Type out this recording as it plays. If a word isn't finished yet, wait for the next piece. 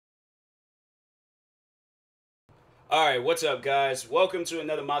Alright, what's up guys? Welcome to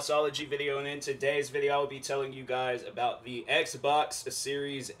another Mossology video, and in today's video I will be telling you guys about the Xbox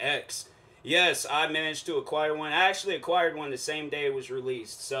Series X. Yes, I managed to acquire one. I actually acquired one the same day it was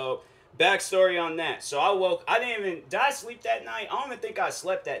released. So, backstory on that. So did I sleep that night? I don't even think I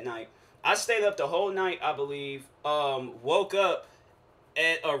slept that night. I stayed up the whole night, I believe. Woke up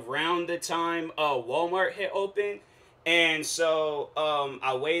at around the time Walmart hit open, and so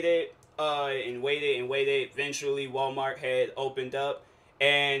I waited and waited and waited. Eventually, Walmart had opened up,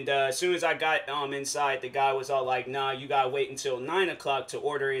 and as soon as I got inside, the guy was all like, "Nah, you gotta wait until 9 o'clock to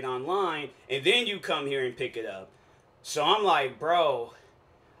order it online, and then you come here and pick it up." So I'm like, "Bro,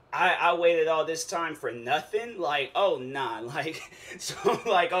 I waited all this time for nothing." Like, oh nah, like so I'm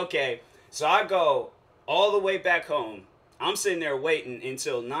like, okay. So I go all the way back home. I'm sitting there waiting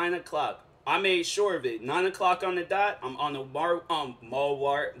until 9 o'clock. I made sure of it. 9 o'clock on the dot. I'm on the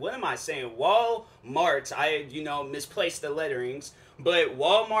Walmart. What am I saying? Walmart. I misplaced the letterings. But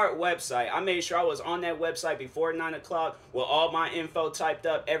Walmart website. I made sure I was on that website before 9 o'clock with all my info typed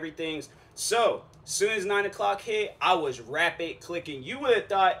up. Everything's so. Soon as 9 o'clock hit, I was rapid clicking. You would have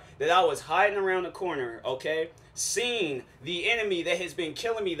thought that I was hiding around the corner, okay? Seeing the enemy that has been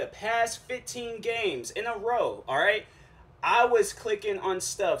killing me the past 15 games in a row, all right? I was clicking on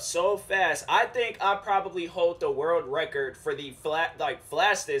stuff so fast. I think I probably hold the world record for the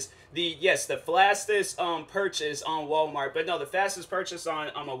fastest purchase on Walmart. But no, the fastest purchase on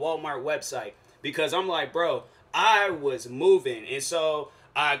a Walmart website, because I'm like, bro, I was moving. And so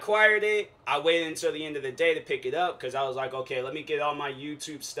I acquired it. I waited until the end of the day to pick it up because I was like, okay, let me get all my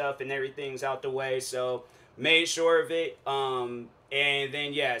YouTube stuff and everything's out the way. So made sure of it. And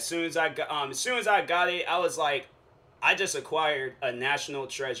then yeah, as soon as I got it, I was like, I just acquired a national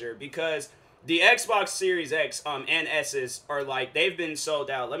treasure, because the Xbox Series X and S's are like, they've been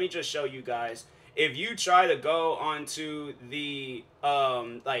sold out. Let me just show you guys. If you try to go onto the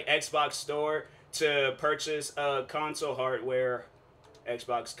Xbox store to purchase console hardware,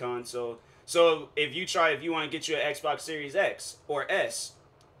 Xbox console. So if you want to get you an Xbox Series X or S,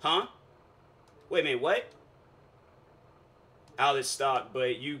 huh? Wait a minute, what? Out of stock, but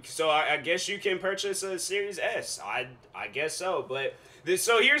I guess you can purchase a Series S. I guess so, but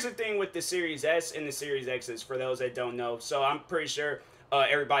so here's the thing with the Series S and the Series X's, for those that don't know. So I'm pretty sure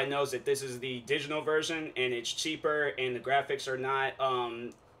everybody knows that this is the digital version, and it's cheaper, and the graphics are not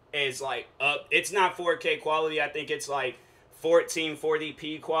it's not 4K quality. I think it's like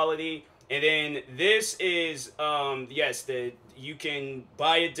 1440p quality. And then this is yes, you can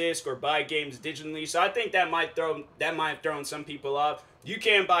buy a disc or buy games digitally. So I think that might have thrown some people off. You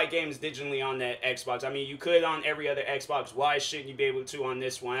can buy games digitally on that Xbox. I mean, you could on every other Xbox. Why shouldn't you be able to on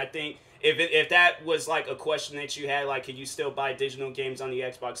this one? I think if that was like a question that you had, like, can you still buy digital games on the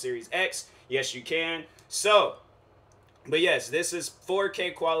Xbox Series X? Yes, you can. So, but yes, this is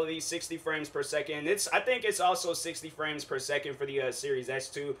 4K quality, 60 frames per second. I think it's also 60 frames per second for the Series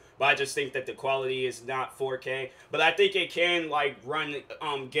S2, but I just think that the quality is not 4K. But I think it can like run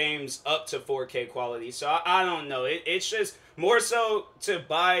games up to 4K quality. So I don't know. It's just more so to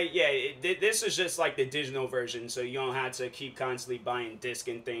buy. Yeah, this is just like the digital version, so you don't have to keep constantly buying disc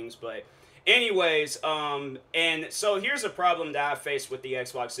and things. But anyways, and so here's a problem that I faced with the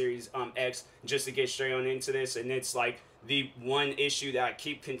Xbox Series X, just to get straight on into this, and it's like the one issue that I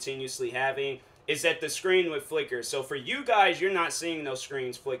keep continuously having is that the screen would flicker. So for you guys, you're not seeing those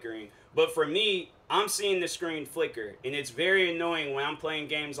screens flickering, but for me, I'm seeing the screen flicker, and it's very annoying when I'm playing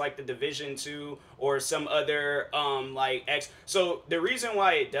games like The Division 2 or some other So the reason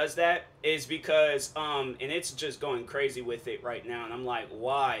why it does that is because and it's just going crazy with it right now, and I'm like,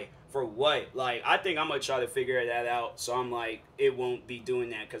 why? For what? Like, I think I'm gonna try to figure that out. So I'm like, it won't be doing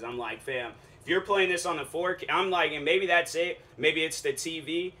that, because I'm like, fam, if you're playing this on a 4K, I'm like, and maybe that's it. Maybe it's the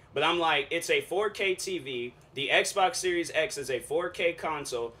TV, but I'm like, it's a 4K TV. The Xbox Series X is a 4K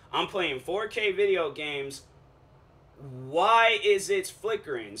console. I'm playing 4K video games. Why is it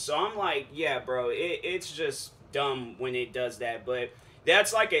flickering? So I'm like, yeah, bro, it's just dumb when it does that. But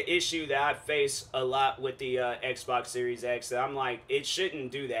that's like an issue that I face a lot with the Xbox Series X. That I'm like, it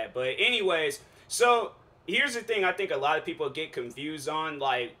shouldn't do that. But anyways, so here's the thing I think a lot of people get confused on,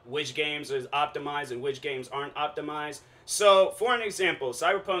 like which games is optimized and which games aren't optimized. So for an example,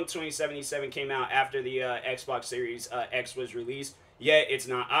 Cyberpunk 2077 came out after the Xbox Series X was released. yet it's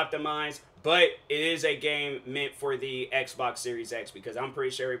not optimized, but it is a game meant for the Xbox Series X, because I'm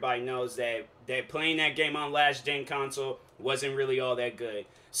pretty sure everybody knows that playing that game on last gen console wasn't really all that good.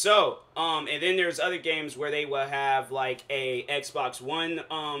 So, and then there's other games where they will have like a Xbox One,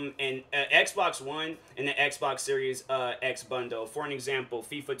 and Xbox One and the Xbox Series X bundle. For an example,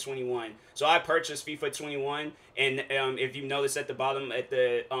 FIFA 21. So I purchased FIFA 21, and if you notice at the bottom at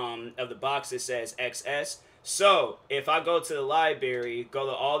the of the box, it says XS. So if I go to the library, go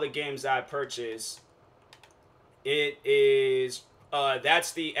to all the games I purchased, it is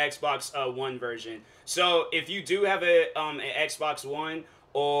that's the Xbox One version. So if you do have an Xbox One,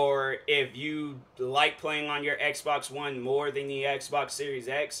 or if you like playing on your Xbox One more than the Xbox Series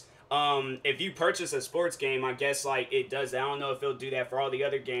X, if you purchase a sports game, I guess like it does that. I don't know if it'll do that for all the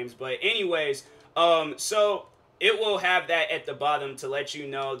other games, but anyways, so it will have that at the bottom to let you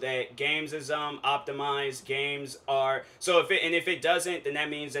know that games is optimized. Games are if it doesn't, then that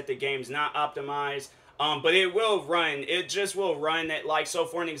means that the game's not optimized. But it will run. It just will run at, like, so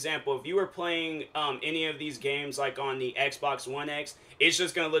for an example, if you were playing any of these games like on the Xbox One X, it's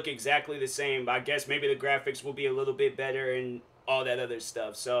just going to look exactly the same. I guess maybe the graphics will be a little bit better and all that other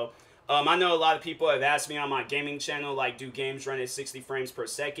stuff. So I know a lot of people have asked me on my gaming channel, like, do games run at 60 frames per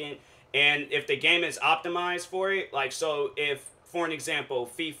second? And if the game is optimized for it, like, so if, for an example,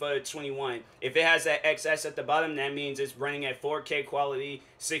 FIFA 21, if it has that XS at the bottom, that means it's running at 4K quality,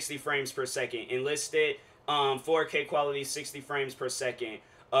 60 frames per second. Enlisted, 4K quality, 60 frames per second.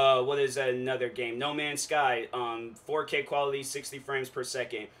 What is another game? No Man's Sky, 4K quality, 60 frames per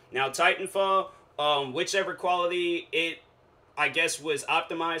second. Now, Titanfall, whichever quality it, I guess, was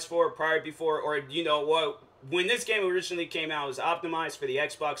optimized for before, or, you know, what, when this game originally came out, it was optimized for the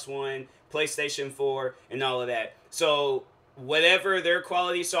Xbox One, PlayStation 4, and all of that. So whatever their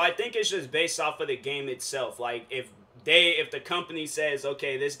quality, so I think it's just based off of the game itself. Like, if the company says,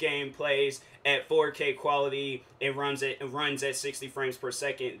 okay, this game plays at 4K quality, it runs at 60 frames per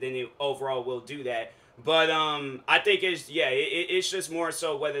second, then it overall will do that. But I think it's just more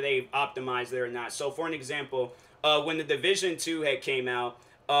so whether they optimized it or not. So for an example, when the Division 2 had came out,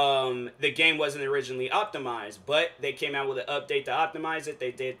 the game wasn't originally optimized, but they came out with an update to optimize it.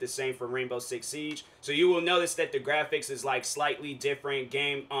 They did the same for Rainbow Six Siege. So you will notice that the graphics is like slightly different.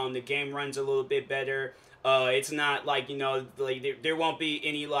 The game runs a little bit better. It's not like, you know, like there won't be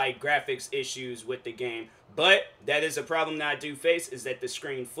any like graphics issues with the game. But that is a problem that I do face, is that the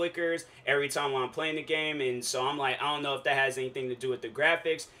screen flickers every time I'm playing the game. And so I'm like, I don't know if that has anything to do with the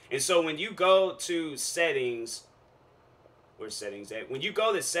graphics. And so when you go to settings, where's settings at? When you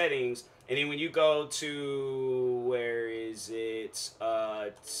go to settings, and then when you go to, where is it?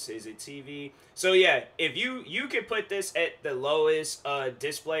 Is it TV? So yeah, if you could put this at the lowest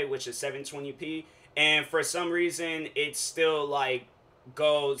display, which is 720p, and for some reason it still like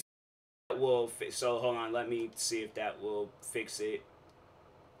goes. So hold on, let me see if that will fix it.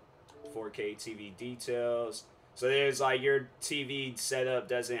 4K TV details. So there's like your TV setup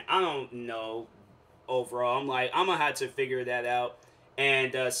doesn't. I don't know. Overall, I'm like, I'm gonna have to figure that out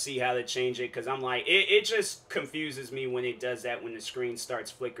and see how to change it, because I'm like, it just confuses me when it does that, when the screen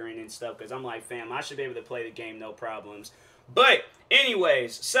starts flickering and stuff, because I'm like, fam, I should be able to play the game no problems. But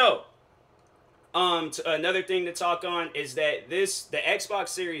anyways, so another thing to talk on is that the Xbox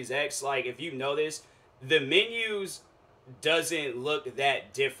Series X, like, if you notice, the menus doesn't look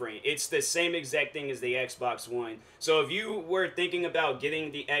that different. It's the same exact thing as the Xbox One. So if you were thinking about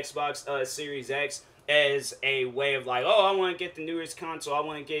getting the Xbox Series X as a way of like, oh, I want to get the newest console, I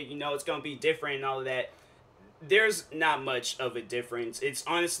want to get, you know, it's going to be different and all of that, there's not much of a difference. It's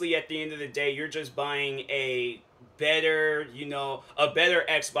honestly, at the end of the day, you're just buying a better, you know, a better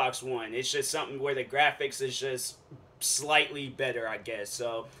Xbox One. It's just something where the graphics is just slightly better, I guess.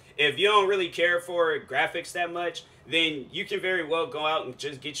 So if you don't really care for graphics that much, then you can very well go out and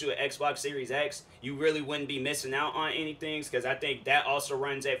just get you an Xbox Series X. You really wouldn't be missing out on anything, because I think that also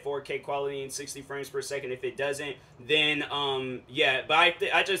runs at 4K quality and 60 frames per second. If it doesn't, then yeah, but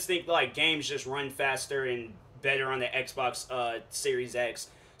I just think like games just run faster and better on the Xbox Series X.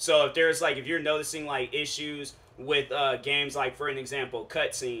 So if you're noticing like issues with games, like for an example,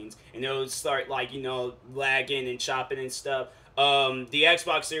 cutscenes, and they'll start like, you know, lagging and chopping and stuff, the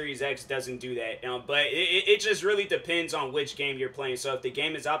Xbox Series X doesn't do that. But it just really depends on which game you're playing. So if the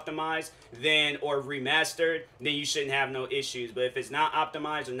game is optimized or remastered, then you shouldn't have no issues. But if it's not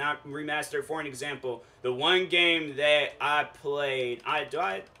optimized or not remastered, for an example, the one game that I played, I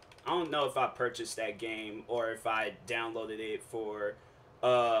don't know if I purchased that game or if I downloaded it for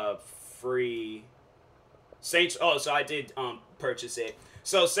free. So I did purchase it.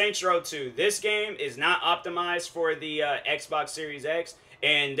 So Saints Row 2, this game is not optimized for the Xbox Series X,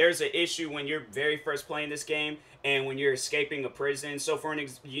 and there's an issue when you're very first playing this game and when you're escaping a prison. So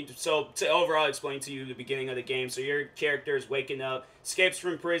so to overall explain to you the beginning of the game, so your character is waking up, escapes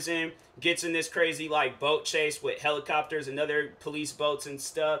from prison, gets in this crazy like boat chase with helicopters and other police boats and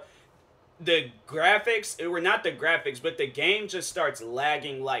stuff. The graphics, it were not the graphics, but the game just starts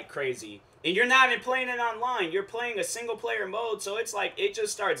lagging like crazy. And you're not even playing it online. You're playing a single player mode, so it's like it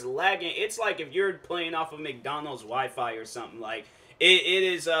just starts lagging. It's like if you're playing off of McDonald's Wi-Fi or something. Like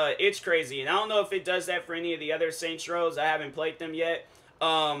it's crazy. And I don't know if it does that for any of the other Saints Rows. I haven't played them yet.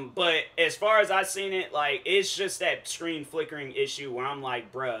 But as far as I've seen it, like it's just that screen flickering issue where I'm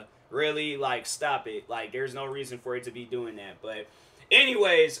like, bruh, really, like stop it. Like there's no reason for it to be doing that. But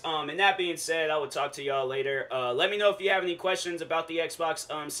anyways, and that being said, I will talk to y'all later. Let me know if you have any questions about the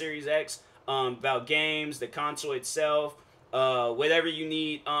Xbox Series X, about games, the console itself, whatever you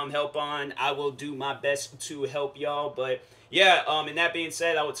need help on. I will do my best to help y'all. But yeah, and that being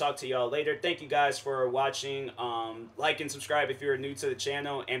said, I will talk to y'all later. Thank you guys for watching. Like and subscribe if you're new to the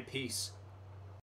channel, and peace.